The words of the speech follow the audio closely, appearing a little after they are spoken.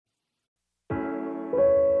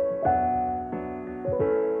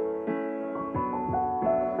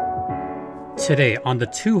Today, on the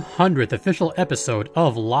 200th official episode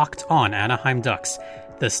of Locked On Anaheim Ducks,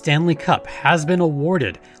 the Stanley Cup has been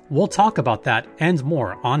awarded. We'll talk about that and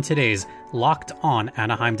more on today's Locked On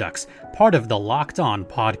Anaheim Ducks, part of the Locked On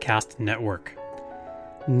Podcast Network.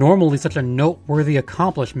 Normally, such a noteworthy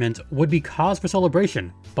accomplishment would be cause for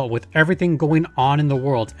celebration, but with everything going on in the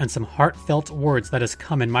world and some heartfelt words that has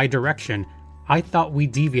come in my direction, I thought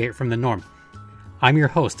we'd deviate from the norm. I'm your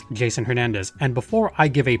host, Jason Hernandez, and before I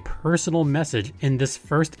give a personal message in this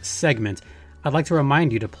first segment, I'd like to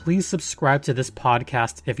remind you to please subscribe to this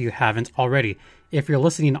podcast if you haven't already. If you're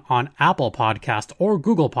listening on Apple Podcast or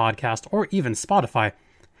Google Podcast or even Spotify,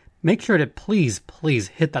 make sure to please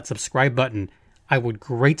hit that subscribe button. I would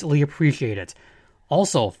greatly appreciate it.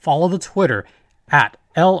 Also, follow the Twitter at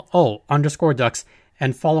LO_Ducks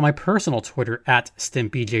and follow my personal Twitter at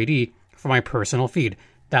StimpyJD for my personal feed.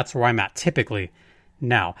 That's where I'm at typically.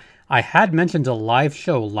 Now, I had mentioned a live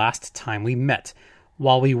show last time we met.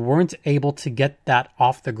 While we weren't able to get that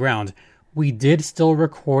off the ground, we did still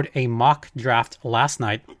record a mock draft last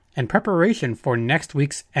night in preparation for next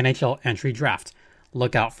week's NHL entry draft.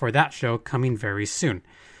 Look out for that show coming very soon.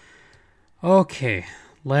 Okay,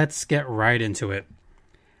 let's get right into it.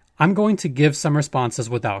 I'm going to give some responses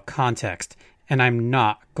without context, and I'm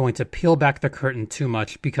not going to peel back the curtain too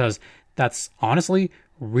much because that's honestly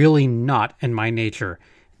really not in my nature.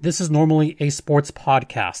 This is normally a sports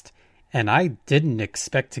podcast, and I didn't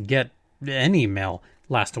expect to get any mail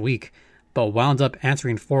last week, but wound up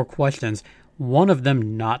answering 4 questions, one of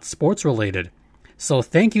them not sports related. So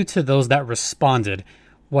thank you to those that responded.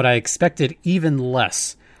 What I expected even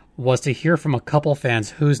less was to hear from a couple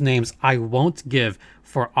fans whose names I won't give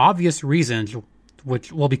for obvious reasons,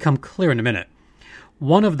 which will become clear in a minute.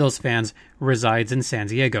 One of those fans resides in San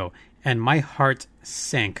Diego, and my heart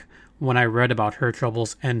sank when I read about her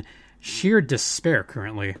troubles and sheer despair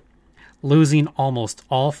currently. Losing almost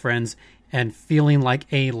all friends and feeling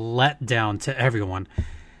like a letdown to everyone.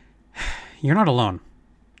 You're not alone.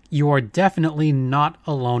 You are definitely not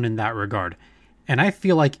alone in that regard, and I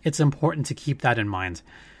feel like it's important to keep that in mind.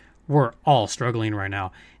 We're all struggling right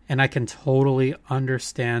now, and I can totally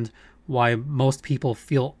understand why most people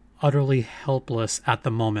feel utterly helpless at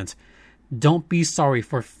the moment. Don't be sorry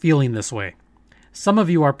for feeling this way. Some of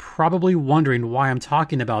you are probably wondering why I'm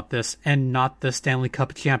talking about this and not the Stanley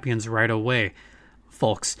Cup champions right away.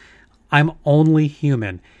 Folks, I'm only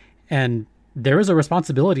human, and there is a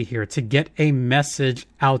responsibility here to get a message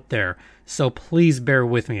out there, so please bear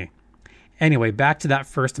with me. Anyway, back to that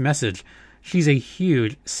first message. She's a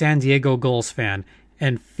huge San Diego Gulls fan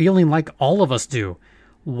and feeling like all of us do,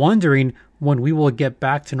 wondering when we will get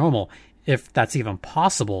back to normal, if that's even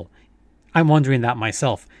possible. I'm wondering that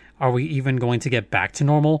myself. Are we even going to get back to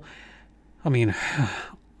normal? I mean,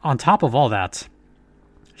 on top of all that,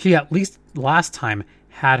 she at least last time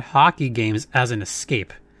had hockey games as an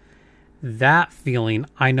escape. That feeling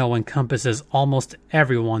I know encompasses almost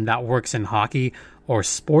everyone that works in hockey or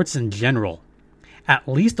sports in general. At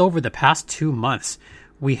least over the past 2 months,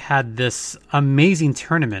 we had this amazing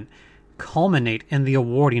tournament culminate in the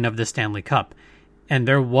awarding of the Stanley Cup. And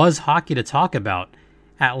there was hockey to talk about.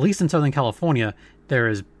 At least in Southern California, there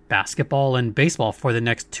is basketball and baseball for the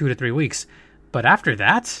next 2 to 3 weeks. But after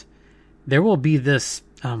that, there will be this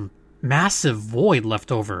massive void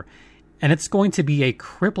left over. And it's going to be a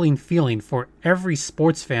crippling feeling for every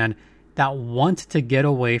sports fan that wants to get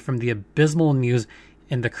away from the abysmal news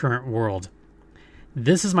in the current world.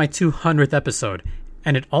 This is my 200th episode,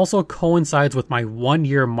 and it also coincides with my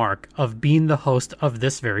 1-year mark of being the host of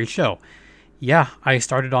this very show. Yeah, I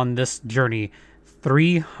started on this journey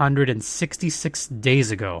 366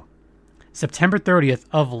 days ago. September 30th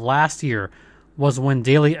of last year was when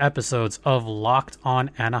daily episodes of Locked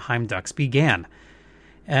On Anaheim Ducks began.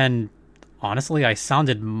 And honestly, I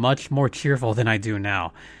sounded much more cheerful than I do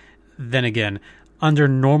now. Then again, under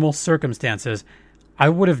normal circumstances, I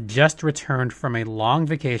would have just returned from a long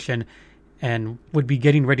vacation and would be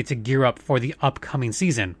getting ready to gear up for the upcoming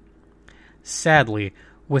season. Sadly,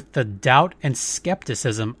 with the doubt and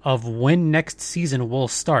skepticism of when next season will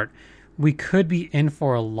start, we could be in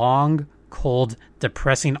for a long, cold,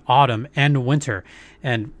 depressing autumn and winter.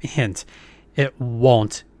 And hint, it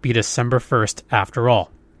won't be December 1st after all.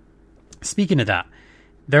 Speaking of that,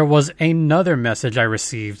 there was another message I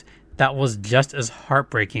received that was just as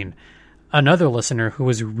heartbreaking. Another listener who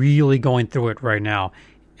is really going through it right now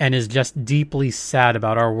and is just deeply sad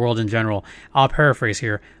about our world in general. I'll paraphrase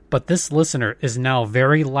here, but this listener is now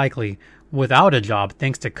very likely without a job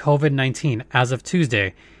thanks to COVID-19 as of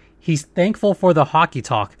Tuesday. He's thankful for the hockey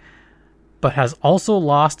talk, but has also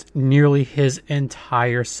lost nearly his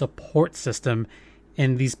entire support system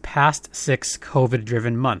in these past 6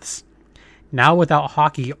 COVID-driven months. Now without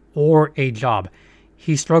hockey or a job,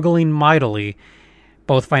 he's struggling mightily,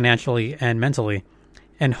 both financially and mentally,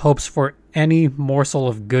 and hopes for any morsel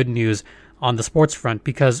of good news on the sports front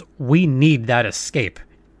because we need that escape.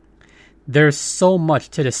 There's so much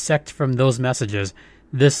to dissect from those messages.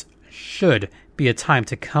 This should be a time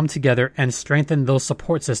to come together and strengthen those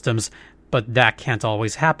support systems, but that can't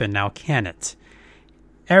always happen now, can it?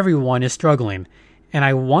 Everyone is struggling, and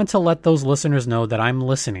I want to let those listeners know that I'm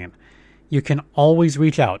listening. You can always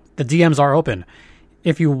reach out. The DMs are open.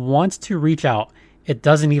 If you want to reach out, it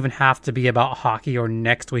doesn't even have to be about hockey or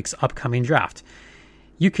next week's upcoming draft.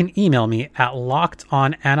 You can email me at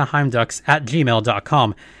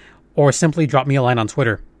lockedonanaheimducks@gmail.com or simply drop me a line on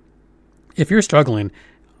Twitter. If you're struggling,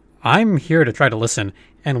 I'm here to try to listen,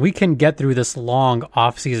 and we can get through this long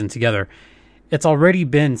off-season together. It's already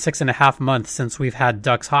been 6.5 months since we've had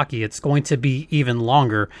Ducks hockey. It's going to be even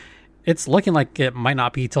longer. It's looking like it might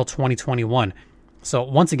not be till 2021. So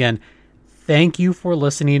once again, thank you for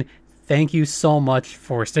listening. Thank you so much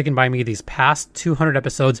for sticking by me these past 200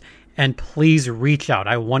 episodes, and please reach out.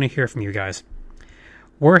 I want to hear from you guys.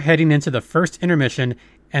 We're heading into the first intermission,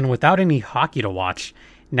 and without any hockey to watch,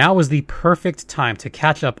 now is the perfect time to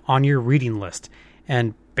catch up on your reading list.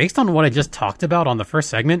 And based on what I just talked about on the first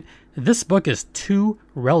segment, this book is too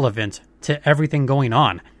relevant to everything going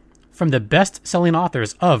on. From the best-selling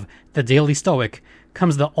authors of The Daily Stoic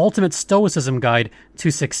comes the ultimate stoicism guide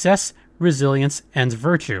to success, resilience, and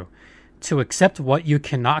virtue. To accept what you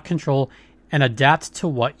cannot control and adapt to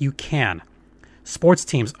what you can. Sports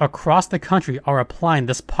teams across the country are applying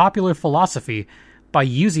this popular philosophy by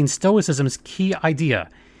using Stoicism's key idea.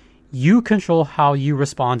 You control how you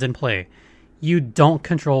respond and play. You don't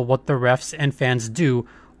control what the refs and fans do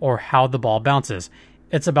or how the ball bounces.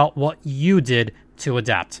 It's about what you did to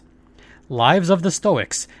adapt. Lives of the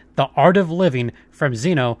Stoics, The Art of Living from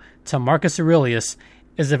Zeno to Marcus Aurelius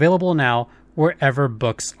is available now wherever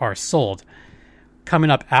books are sold.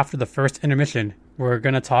 Coming up after the first intermission, we're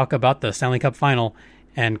going to talk about the Stanley Cup Final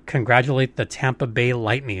and congratulate the Tampa Bay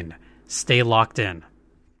Lightning. Stay locked in.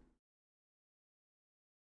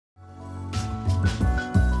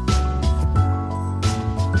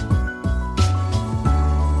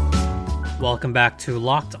 Welcome back to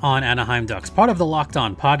Locked On Anaheim Ducks, part of the Locked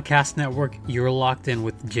On Podcast Network. You're locked in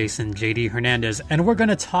with Jason JD Hernandez, and we're going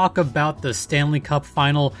to talk about the Stanley Cup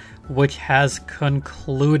Final, which has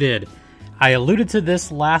concluded. I alluded to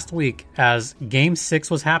this last week as Game 6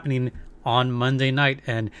 was happening on Monday night,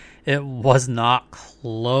 and it was not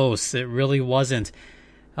close. It really wasn't.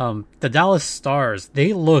 The Dallas Stars,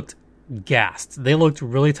 they looked gassed. They looked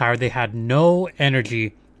really tired. They had no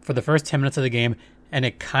energy for the first 10 minutes of the game, and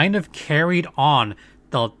it kind of carried on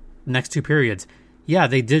the next 2 periods. Yeah,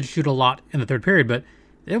 they did shoot a lot in the third period, but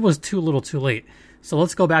it was too little too late. So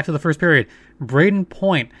let's go back to the first period. Braden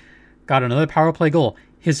Point got another power play goal,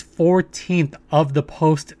 his 14th of the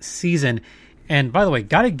postseason. And by the way,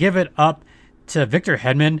 got to give it up to Victor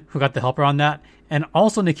Hedman, who got the helper on that, and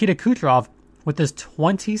also Nikita Kucherov with his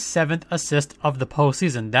 27th assist of the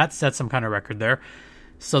postseason. That set some kind of record there.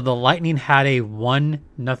 So the Lightning had a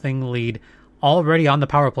 1-0 lead already on the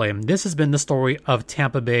power play. And this has been the story of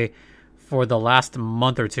Tampa Bay for the last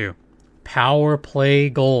month or two. Power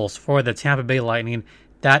play goals for the Tampa Bay Lightning.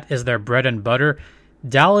 That is their bread and butter.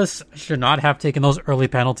 Dallas should not have taken those early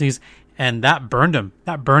penalties, and that burned them.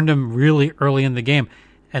 That burned them really early in the game.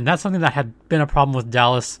 And that's something that had been a problem with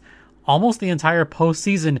Dallas almost the entire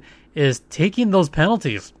postseason, is taking those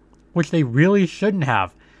penalties, which they really shouldn't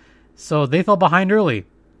have. So they fell behind early.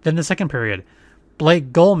 Then the second period,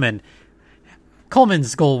 Blake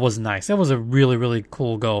Coleman's goal was nice. It was a really, really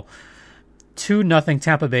cool goal. 2-0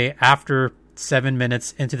 Tampa Bay after 7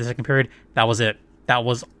 minutes into the second period. That was it. That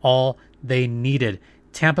was all they needed.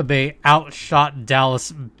 Tampa Bay outshot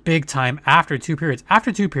Dallas big time after 2 periods.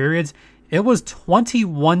 After 2 periods, it was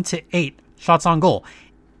 21-8 shots on goal.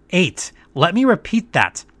 8. Let me repeat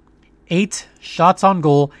that. 8 shots on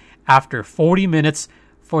goal after 40 minutes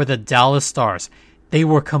for the Dallas Stars. They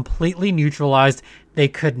were completely neutralized. They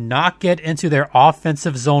could not get into their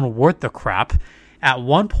offensive zone worth the crap. At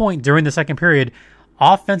one point during the second period,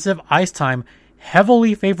 offensive ice time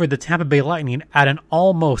heavily favored the Tampa Bay Lightning at an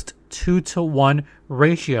almost 2-to-1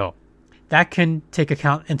 ratio. That can take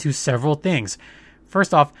account into several things.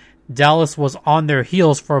 First off, Dallas was on their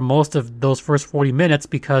heels for most of those first 40 minutes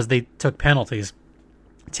because they took penalties.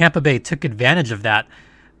 Tampa Bay took advantage of that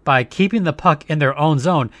by keeping the puck in their own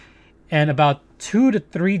zone, and about 2 to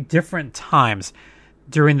 3 different times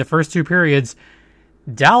during the first 2 periods,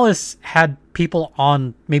 Dallas had people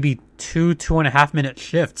on maybe 2.5 minute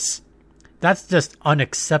shifts. That's just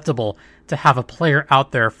unacceptable to have a player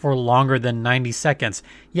out there for longer than 90 seconds.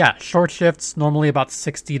 Yeah, short shifts, normally about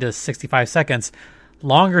 60 to 65 seconds.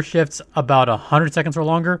 Longer shifts, about 100 seconds or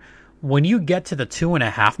longer. When you get to the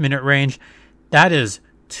 2.5 minute range, that is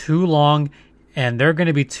too long, and they're going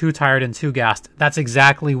to be too tired and too gassed. That's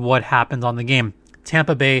exactly what happened on the game.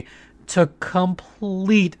 Tampa Bay took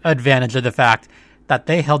complete advantage of the fact that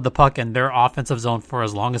they held the puck in their offensive zone for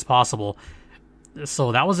as long as possible.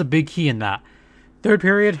 So that was a big key in that. Third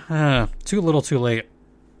period, too little too late.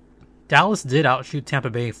 Dallas did outshoot Tampa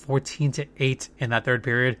Bay 14-8 in that third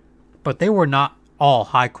period, but they were not all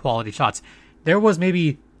high quality shots. There was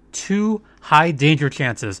maybe 2 high danger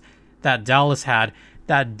chances that Dallas had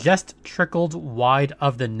that just trickled wide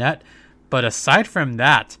of the net. But aside from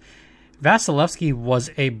that, Vasilevsky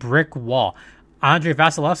was a brick wall. Andrei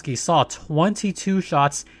Vasilevsky saw 22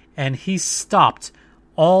 shots, and he stopped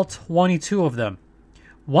all 22 of them.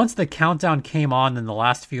 Once the countdown came on in the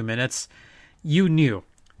last few minutes, you knew.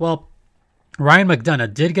 Well, Ryan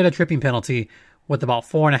McDonagh did get a tripping penalty with about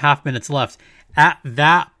 4.5 minutes left. At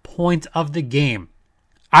that point of the game,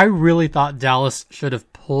 I really thought Dallas should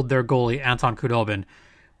have pulled their goalie, Anton Khudobin.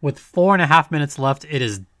 With 4.5 minutes left, it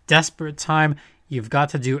is desperate time. You've got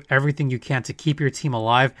to do everything you can to keep your team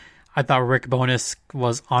alive. I thought Rick Bowness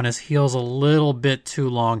was on his heels a little bit too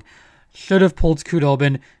long. Should have pulled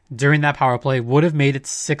Khudobin during that power play, would have made it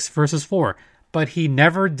 6 versus 4. But he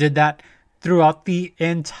never did that throughout the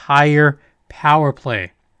entire power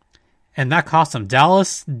play. And that cost him.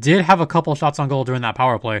 Dallas did have a couple shots on goal during that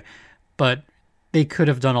power play, but they could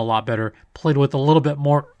have done a lot better, played with a little bit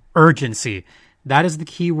more urgency. That is the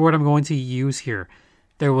key word I'm going to use here.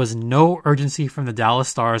 There was no urgency from the Dallas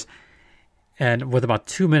Stars, and with about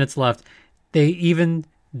 2 minutes left, they even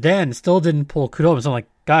then still didn't pull Khudobin. So I'm like,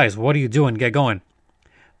 guys, what are you doing? Get going.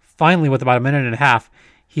 Finally, with about 1.5 minutes,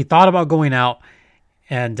 he thought about going out,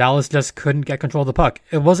 and Dallas just couldn't get control of the puck.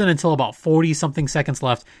 It wasn't until about 40-something seconds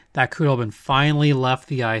left that Khudobin finally left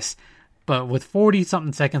the ice. But with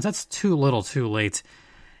 40-something seconds, that's too little too late.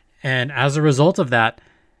 And as a result of that,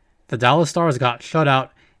 the Dallas Stars got shut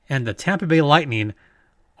out, and the Tampa Bay Lightning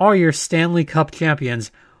are your Stanley Cup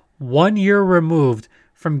champions, 1 year removed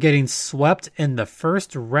from getting swept in the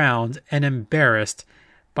first round and embarrassed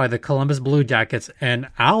by the Columbus Blue Jackets. And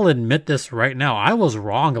I'll admit this right now, I was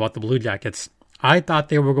wrong about the Blue Jackets. I thought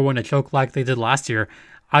they were going to choke like they did last year.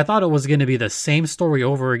 I thought it was going to be the same story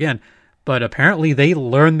over again. But apparently they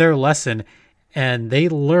learned their lesson, and they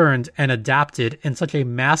learned and adapted in such a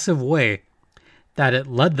massive way that it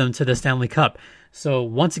led them to the Stanley Cup. So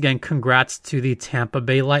once again, congrats to the Tampa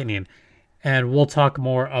Bay Lightning. And we'll talk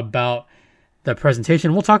more about the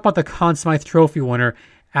presentation. We'll talk about the Conn Smythe Trophy winner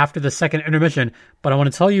after the second intermission. But I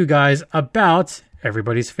want to tell you guys about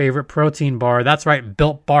everybody's favorite protein bar. That's right,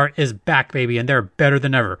 Built Bar is back, baby, and they're better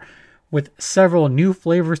than ever. With several new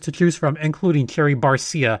flavors to choose from, including Cherry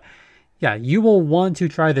Barcia. Yeah, you will want to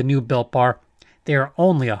try the new Built Bar. They are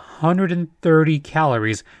only 130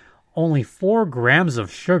 calories, only 4 grams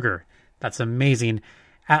of sugar. That's amazing.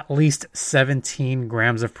 At least 17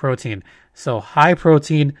 grams of protein. So high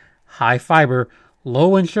protein, high fiber,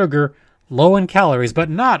 low in sugar, low in calories. But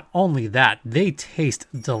not only that, they taste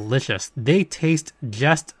delicious. They taste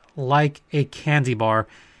just like a candy bar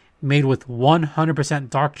made with 100%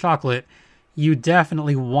 dark chocolate. You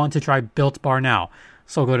definitely want to try Built Bar now.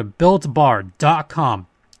 So go to BuiltBar.com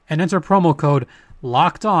and enter promo code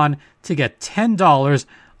LOCKEDON to get $10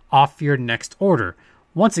 off your next order.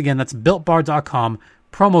 Once again, that's BuiltBar.com,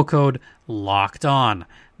 promo code LOCKEDON.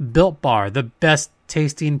 Built Bar, the best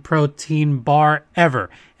tasting protein bar ever,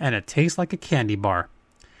 and it tastes like a candy bar.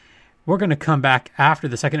 We're going to come back after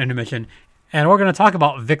the second intermission, and we're going to talk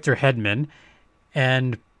about Victor Hedman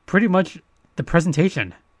and pretty much the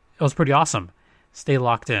presentation. It was pretty awesome. Stay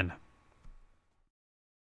locked in.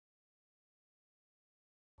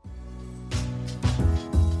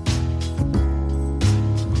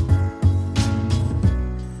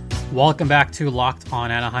 Welcome back to Locked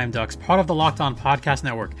On Anaheim Ducks, part of the Locked On Podcast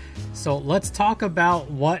Network. So let's talk about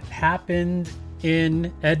what happened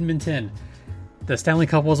in Edmonton. The Stanley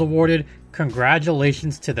Cup was awarded.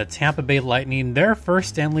 Congratulations to the Tampa Bay Lightning, their first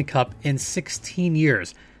Stanley Cup in 16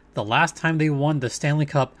 years. The last time they won the Stanley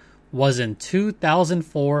Cup was in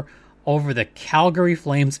 2004 over the Calgary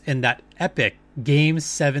Flames in that epic Game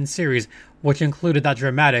 7 series, which included that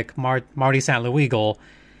dramatic Marty St. Louis goal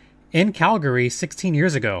in Calgary 16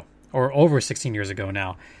 years ago. Or over 16 years ago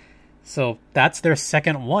now. So that's their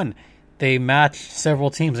second one. They matched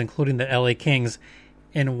several teams, including the LA Kings,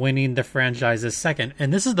 in winning the franchise's second.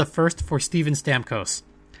 And this is the first for Steven Stamkos.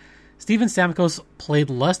 Steven Stamkos played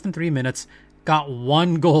less than 3 minutes, got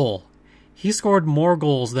 1 goal. He scored more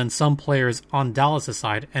goals than some players on Dallas'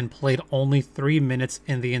 side and played only 3 minutes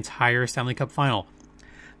in the entire Stanley Cup final.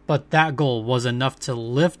 But that goal was enough to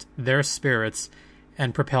lift their spirits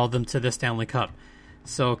and propel them to the Stanley Cup.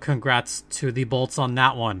 So congrats to the Bolts on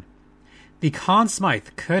that one. The Conn Smythe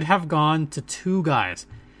could have gone to two guys.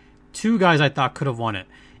 Two guys I thought could have won it.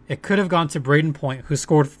 It could have gone to Brayden Point, who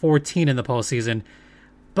scored 14 in the postseason,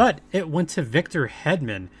 but it went to Victor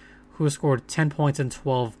Hedman, who scored 10 points and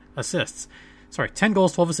 12 assists. 10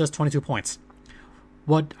 goals, 12 assists, 22 points.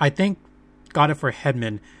 What I think got it for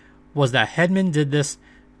Hedman was that Hedman did this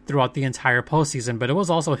throughout the entire postseason, but it was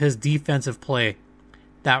also his defensive play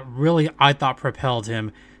that really, I thought, propelled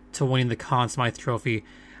him to winning the Conn Smythe Trophy.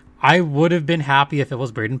 I would have been happy if it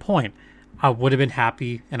was Brayden Point. I would have been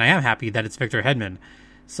happy, and I am happy, that it's Victor Hedman.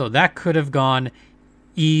 So that could have gone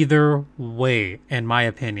either way, in my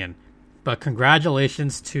opinion. But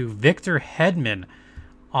congratulations to Victor Hedman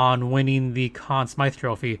on winning the Conn Smythe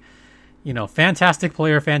Trophy. You know, fantastic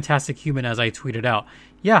player, fantastic human, as I tweeted out.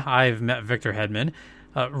 Yeah, I've met Victor Hedman.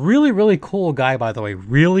 Really, really cool guy, by the way.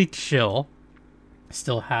 Really chill.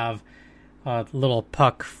 Still have a little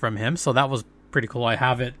puck from him, so that was pretty cool. I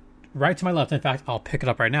have it right to my left. In fact, I'll pick it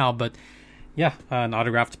up right now. But yeah, an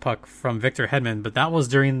autographed puck from Victor Hedman. But that was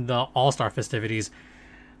during the All-Star festivities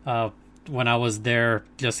when I was there,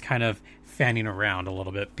 just kind of fanning around a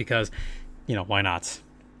little bit because, you know, why not?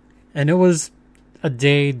 And it was a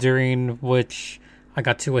day during which I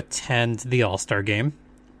got to attend the All-Star game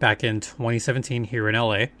back in 2017 here in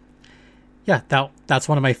LA. Yeah, that's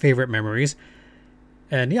one of my favorite memories.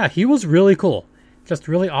 And yeah, he was really cool. Just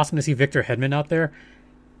really awesome to see Victor Hedman out there.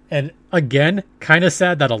 And again, kind of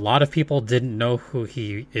sad that a lot of people didn't know who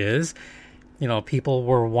he is. You know, people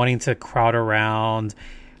were wanting to crowd around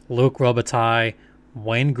Luc Robitaille,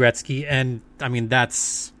 Wayne Gretzky, and I mean,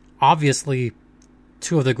 that's obviously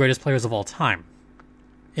two of the greatest players of all time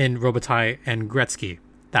in Robitaille and Gretzky.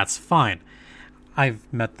 That's fine. I've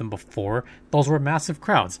met them before. Those were massive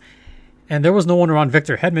crowds. And there was no one around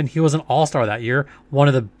Victor Hedman. He was an all-star that year, one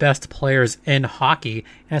of the best players in hockey.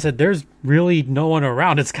 And I said, there's really no one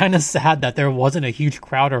around. It's kind of sad that there wasn't a huge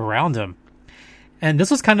crowd around him. And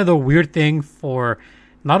this was kind of the weird thing for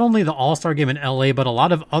not only the All-Star game in LA, but a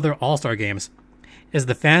lot of other All-Star games, is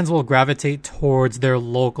the fans will gravitate towards their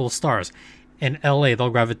local stars. In LA, they'll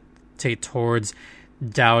gravitate towards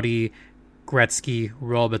Doughty, Gretzky,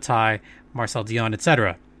 Robitaille, Marcel Dionne,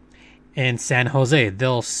 etc. In San Jose,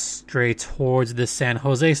 they'll stray towards the San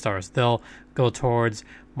Jose stars. They'll go towards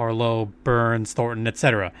Marleau, Burns, Thornton,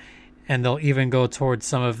 etc. And they'll even go towards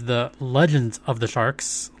some of the legends of the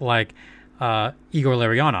Sharks, like Igor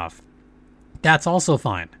Larionov. That's also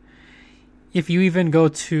fine. If you even go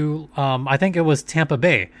to, I think it was Tampa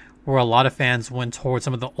Bay, where a lot of fans went towards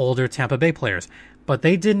some of the older Tampa Bay players, but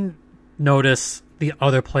they didn't notice the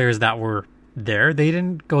other players that were there. They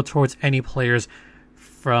didn't go towards any players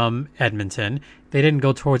from Edmonton. They didn't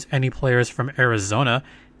go towards any players from Arizona.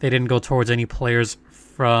 They didn't go towards any players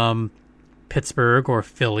from Pittsburgh or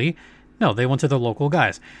Philly. No, they went to the local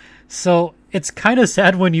guys. So it's kind of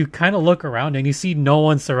sad when you kind of look around and you see no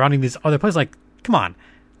one surrounding these other players. Like, come on.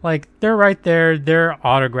 Like, they're right there. They're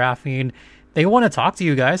autographing. They want to talk to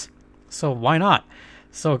you guys. So why not?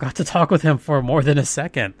 So I got to talk with him for more than a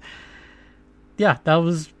second. Yeah, that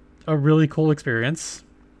was a really cool experience.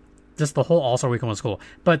 Just the whole All-Star weekend was cool.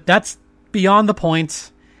 But that's beyond the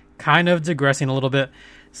point. Kind of digressing a little bit.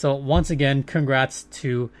 So once again, congrats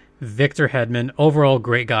to Victor Hedman. Overall,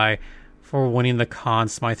 great guy for winning the Conn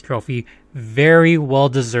Smythe Trophy. Very well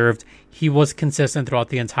deserved. He was consistent throughout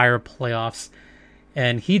the entire playoffs.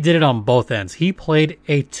 And he did it on both ends. He played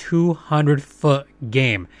a 200-foot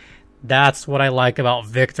game. That's what I like about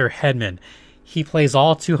Victor Hedman. He plays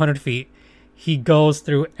all 200 feet. He goes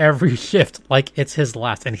through every shift like it's his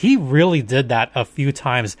last. And he really did that a few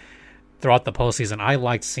times throughout the postseason. I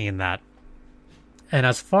liked seeing that. And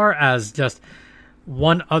as far as just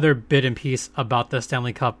one other bit and piece about the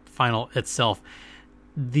Stanley Cup final itself,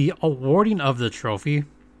 the awarding of the trophy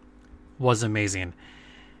was amazing.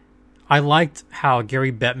 I liked how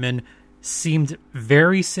Gary Bettman seemed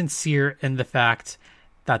very sincere in the fact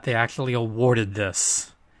that they actually awarded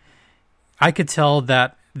this. I could tell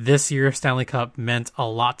that this year's Stanley Cup meant a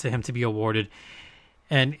lot to him to be awarded,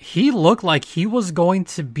 and he looked like he was going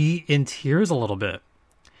to be in tears a little bit.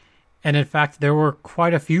 And in fact, there were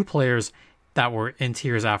quite a few players that were in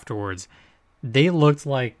tears afterwards. They looked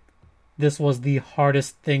like this was the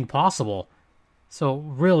hardest thing possible. So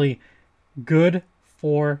really, good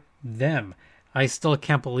for them. I still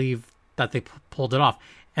can't believe that they pulled it off.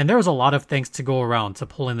 And there was a lot of things to go around to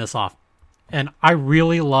pulling this off. And I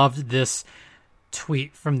really loved this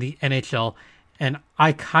tweet from the NHL, and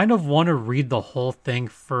I kind of want to read the whole thing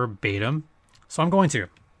verbatim, so I'm going to.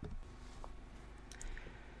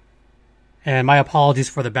 And my apologies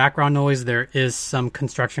for the background noise. There is some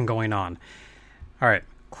construction going on. All right,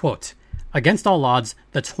 quote, "Against all odds,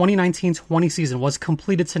 the 2019-20 season was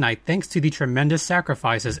completed tonight thanks to the tremendous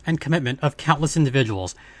sacrifices and commitment of countless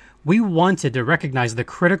individuals. We wanted to recognize the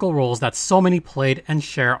critical roles that so many played and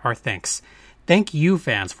share our thanks. Thank you,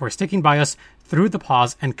 fans, for sticking by us through the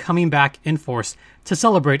pause and coming back in force to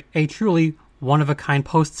celebrate a truly one-of-a-kind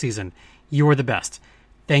postseason. You are the best.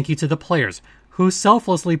 Thank you to the players who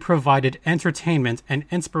selflessly provided entertainment and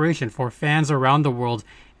inspiration for fans around the world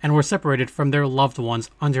and were separated from their loved ones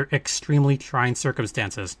under extremely trying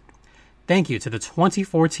circumstances. Thank you to the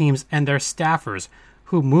 24 teams and their staffers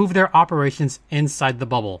who moved their operations inside the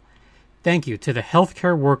bubble. Thank you to the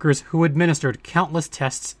healthcare workers who administered countless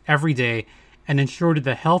tests every day and ensured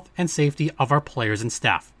the health and safety of our players and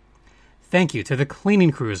staff. Thank you to the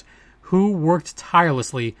cleaning crews who worked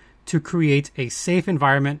tirelessly to create a safe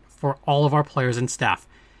environment for all of our players and staff.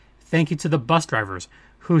 Thank you to the bus drivers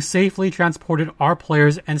who safely transported our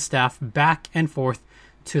players and staff back and forth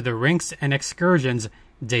to the rinks and excursions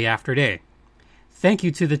day after day. Thank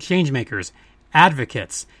you to the changemakers,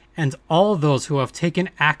 advocates, and all those who have taken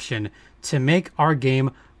action to make our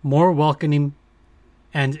game more welcoming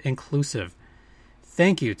and inclusive.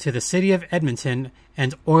 Thank you to the City of Edmonton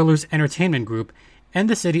and Oilers Entertainment Group and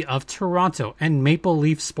the City of Toronto and Maple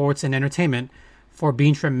Leaf Sports and Entertainment for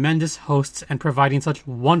being tremendous hosts and providing such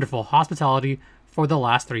wonderful hospitality for the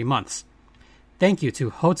last 3 months. Thank you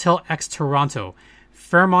to Hotel X Toronto,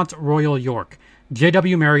 Fairmont Royal York,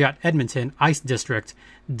 JW Marriott Edmonton Ice District,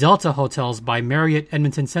 Delta Hotels by Marriott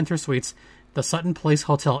Edmonton Center Suites, the Sutton Place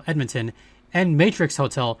Hotel Edmonton, and Matrix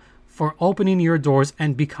Hotel for opening your doors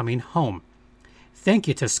and becoming home. Thank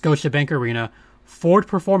you to Scotiabank Arena, Ford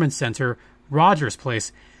Performance Center, Rogers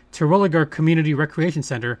Place, Terwilliger Community Recreation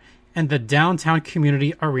Center, and the Downtown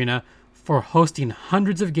Community Arena for hosting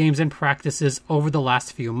hundreds of games and practices over the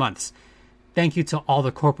last few months. Thank you to all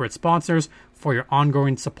the corporate sponsors for your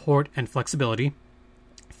ongoing support and flexibility.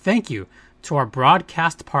 Thank you to our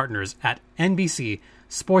broadcast partners at NBC,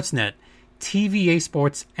 Sportsnet, TVA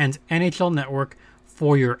Sports, and NHL Network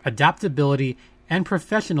for your adaptability and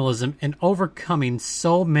professionalism in overcoming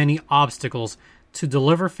so many obstacles to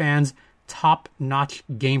deliver fans top-notch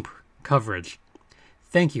game coverage.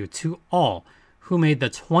 Thank you to all who made the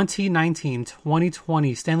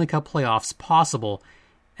 2019-2020 Stanley Cup playoffs possible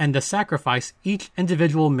and the sacrifice each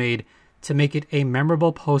individual made to make it a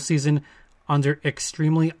memorable postseason under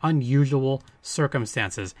extremely unusual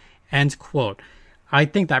circumstances. End quote. I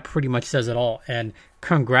think that pretty much says it all. And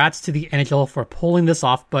congrats to the NHL for pulling this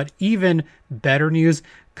off. But even better news,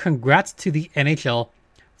 congrats to the NHL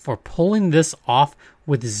for pulling this off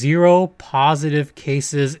with 0 positive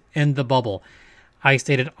cases in the bubble. I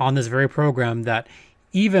stated on this very program that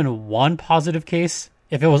even 1 positive case,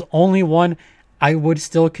 if it was only 1, I would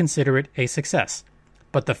still consider it a success.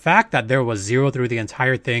 But the fact that there was 0 through the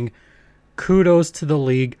entire thing, kudos to the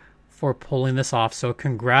league for pulling this off. So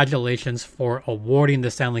congratulations for awarding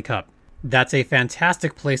the Stanley Cup. That's a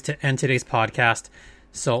fantastic place to end today's podcast.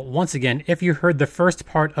 So once again, if you heard the first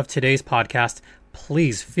part of today's podcast,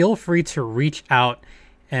 please feel free to reach out,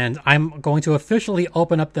 and I'm going to officially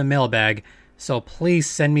open up the mailbag. So please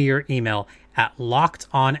send me your email at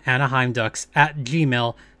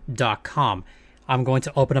lockedonanaheimducks@gmail.com. I'm going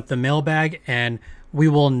to open up the mailbag, and we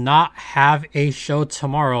will not have a show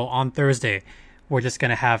tomorrow on Thursday. We're just going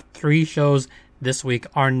to have 3 shows this week.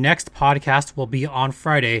 Our next podcast will be on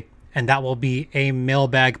Friday, and that will be a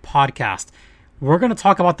mailbag podcast. We're going to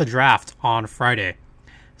talk about the draft on Friday,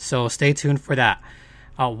 so stay tuned for that.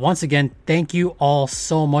 Once again, thank you all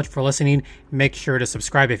so much for listening. Make sure to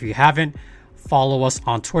subscribe if you haven't. Follow us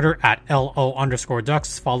on Twitter at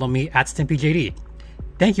 @LO_Ducks. Follow me at StimpyJD.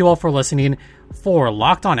 Thank you all for listening. For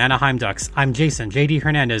Locked On Anaheim Ducks, I'm Jason JD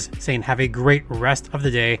Hernandez saying have a great rest of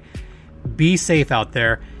the day. Be safe out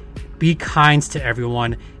there. Be kind to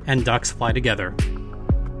everyone, and Ducks fly together.